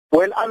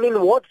Well, I'm in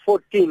Ward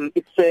 14.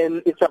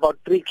 It's about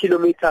 3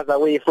 kilometers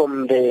away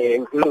from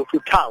the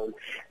Ngutu town.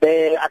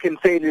 I can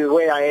say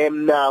where I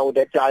am now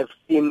that I've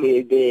seen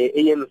the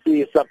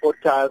ANC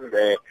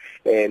supporters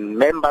and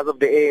members of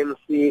the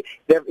ANC.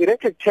 They've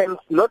erected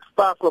tents not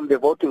far from the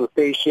voting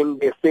station.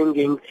 They're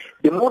singing.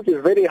 The mood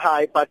is very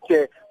high, but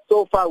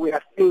so far we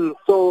are seeing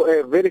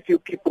very few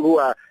people who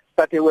have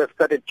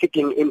started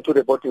kicking into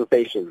the voting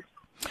stations.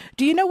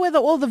 Do you know whether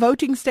all the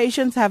voting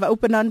stations have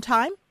opened on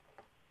time?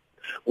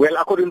 Well,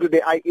 according to the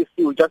IEC,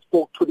 we just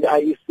spoke to the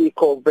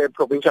IEC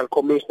Provincial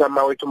Commissioner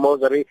Mawetu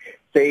Mosari,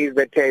 says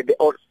that the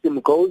old system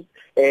goes.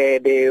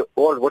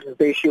 All voting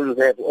stations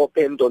have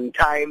opened on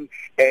time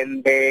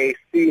and they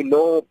see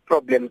no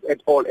problems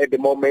at all at the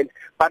moment.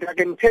 But I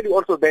can tell you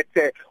also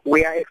that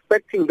we are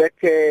expecting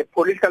that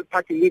political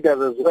party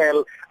leaders as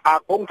well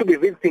are going to be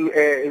visiting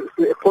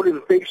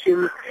polling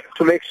stations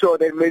to make sure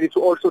that maybe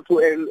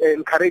to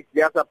encourage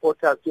their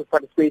supporters to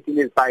participate in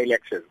these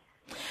by-elections.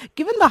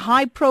 Given the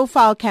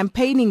high-profile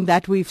campaigning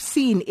that we've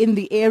seen in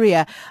the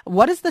area,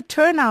 what is the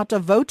turnout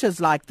of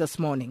voters like this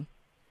morning?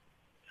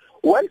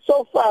 Well,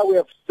 so far we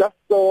have just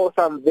saw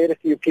some very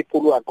few people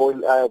who are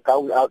going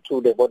out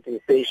to the voting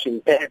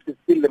station. Perhaps it's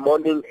still the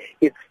morning,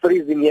 it's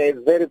freezing here,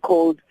 it's very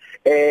cold,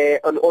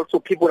 and also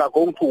people are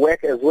going to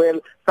work as well.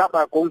 Some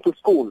are going to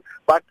school.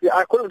 But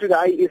according to the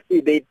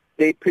IEC,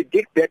 they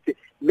predict that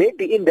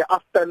maybe in the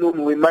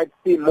afternoon we might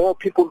see many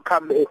people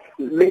coming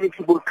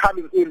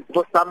in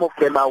because some of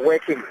them are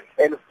working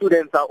and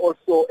students are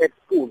also at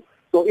school.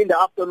 So in the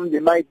afternoon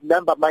the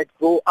number might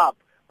go up.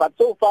 But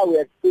so far we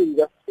are seeing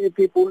just few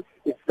people.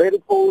 It's very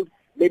cold.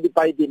 Maybe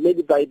by the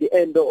midday,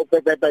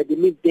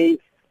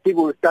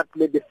 people will start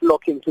maybe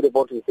flocking to the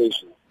voting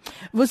station.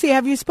 Vusi,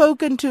 have you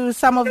spoken to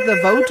some of the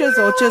voters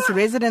or just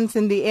residents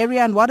in the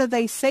area, and what are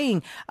they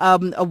saying?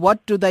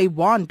 What do they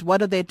want?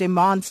 What are their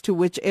demands to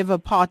whichever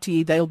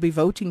party they'll be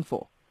voting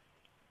for?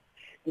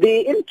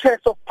 The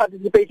interest of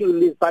participating in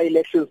these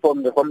by-elections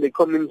from the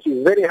community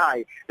is very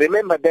high.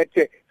 Remember that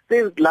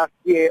since last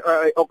year,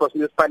 August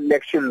municipal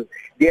elections,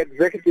 the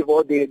executive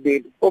or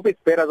the office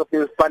bearers of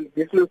this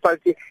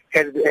municipality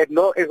had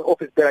no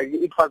office bearer.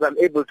 It was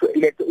unable to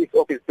elect its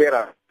office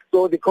bearer.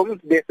 So the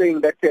community, they're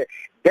saying that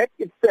that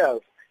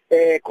itself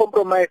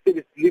compromised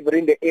service delivery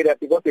in the area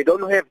because they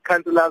don't have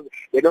councillors,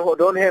 they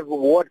don't have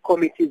ward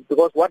committees,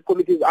 because ward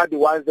committees are the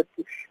ones that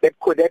is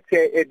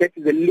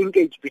the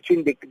linkage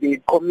between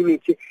the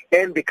community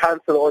and the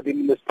council or the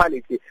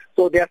municipality.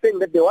 So they are saying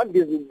that they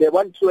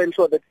want to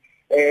ensure that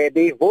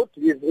they vote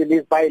in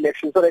these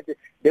by-elections so that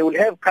they will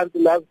have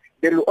councillors,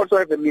 they will also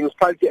have a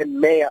municipality and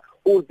mayor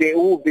who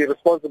will be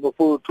responsible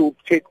to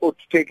take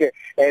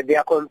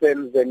their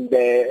concerns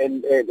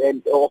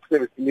and of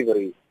service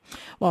delivery.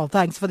 Well,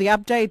 thanks for the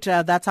update.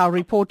 That's our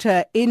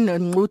reporter in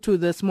Ngutu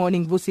this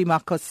morning, Vusi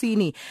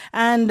Makosini.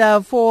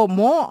 And for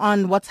more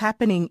on what's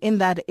happening in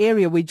that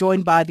area, we're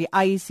joined by the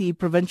IEC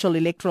Provincial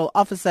Electoral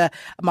Officer,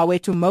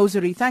 Mawetu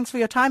Mosari. Thanks for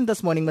your time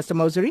this morning, Mr.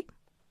 Mosari.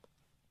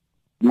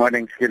 Good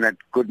morning, Skinner.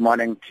 Good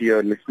morning to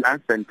your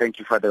listeners, and thank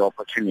you for the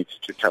opportunity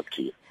to talk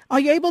to you. Are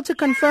you able to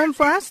confirm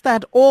for us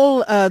that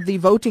all the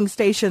voting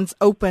stations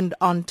opened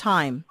on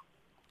time?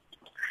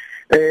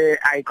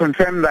 I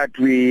confirm that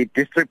we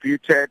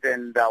distributed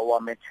and our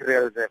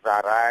materials have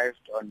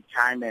arrived on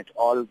time at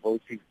all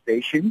voting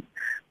stations.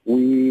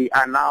 We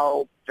are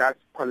now just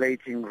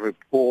collating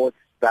reports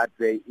that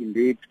they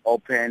indeed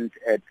opened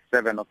at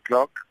 7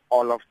 o'clock,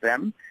 all of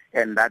them,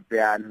 and that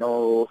there are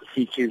no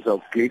hitches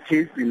or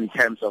glitches in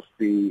terms of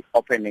the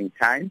opening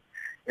time.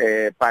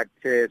 But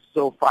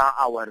so far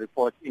our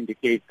reports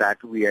indicate that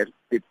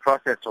the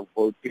process of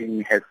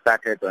voting has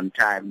started on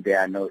time. There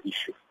are no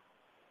issues.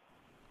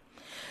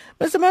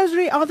 Mr.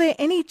 Mosari, are there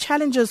any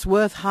challenges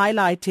worth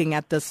highlighting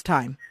at this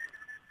time?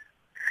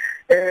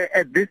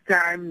 At this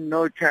time,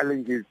 no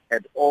challenges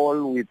at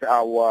all with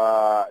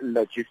our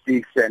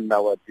logistics and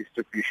our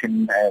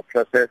distribution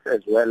process,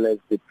 as well as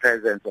the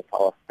presence of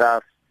our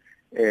staff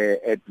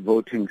at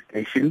voting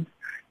stations.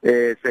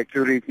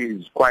 Security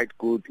is quite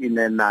good in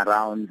and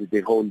around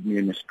the whole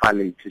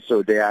municipality,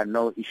 so there are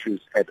no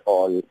issues at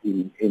all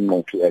in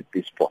Motu at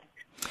this point.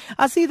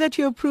 I see that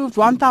you approved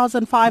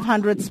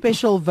 1,500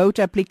 special vote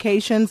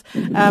applications.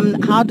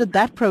 How did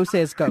that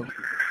process go?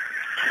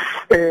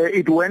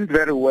 It went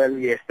very well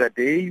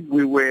yesterday.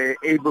 We were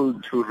able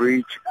to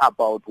reach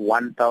about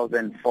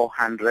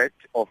 1,400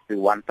 of the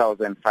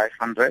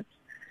 1,500.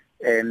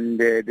 And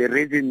the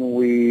reason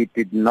we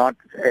did not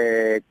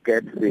get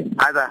the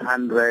other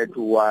 100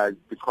 was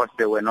because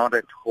they were not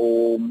at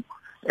home,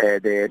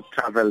 they had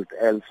traveled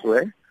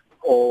elsewhere,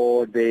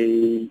 or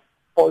they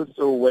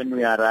also, when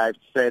we arrived,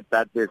 said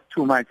that there's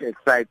too much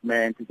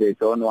excitement, they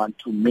don't want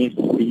to miss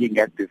being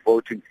at the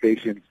voting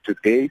stations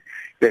today.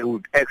 They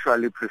would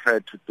actually prefer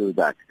to do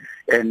that.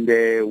 And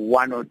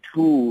one or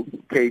two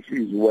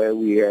cases where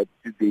we had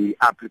the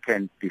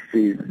applicant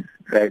deceased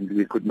and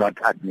we could not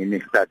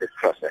administer the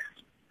process.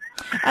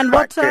 And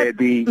but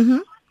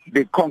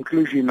the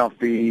conclusion of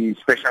the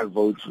special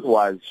votes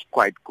was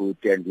quite good,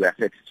 and we are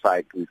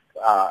satisfied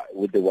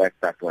with the work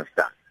that was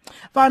done.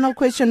 Final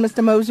question,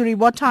 Mr. Mosuri.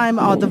 What time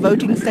are the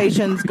voting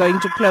stations going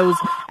to close,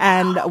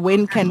 and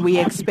when can we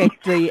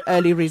expect the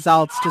early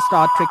results to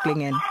start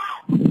trickling in?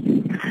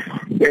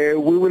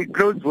 We will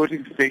close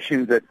voting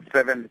stations at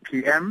 7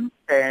 p.m.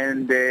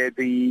 and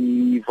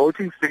the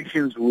voting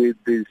stations with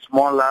the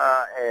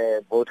smaller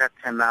voter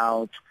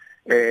turnout,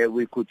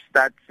 we could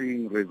start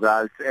seeing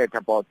results at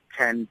about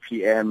 10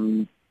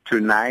 p.m.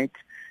 tonight,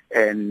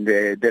 and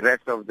the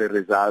rest of the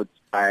results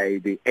by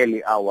the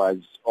early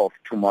hours of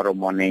tomorrow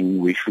morning.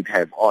 We should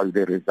have all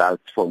the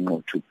results for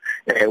Motu.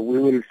 We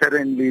will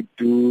certainly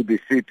do the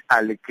seat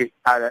allocation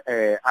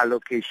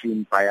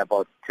by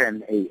about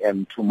 10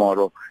 a.m.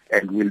 tomorrow,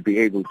 and we'll be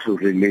able to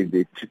release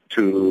it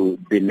to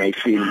the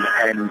nation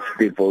and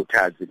the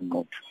voters in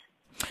Motu.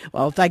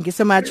 Well, thank you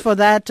so much for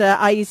that,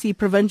 IEC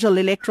Provincial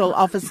Electoral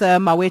Officer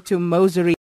Mawetu Mosuri.